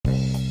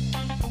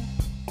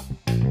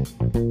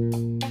Oh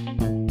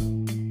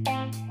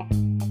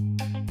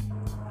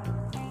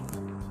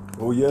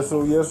yes,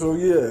 oh yes, oh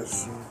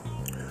yes.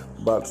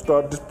 About to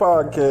start this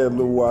podcast,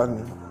 Lil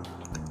Watson.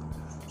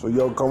 So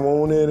yo, come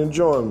on in and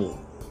join me.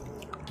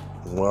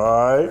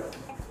 Alright.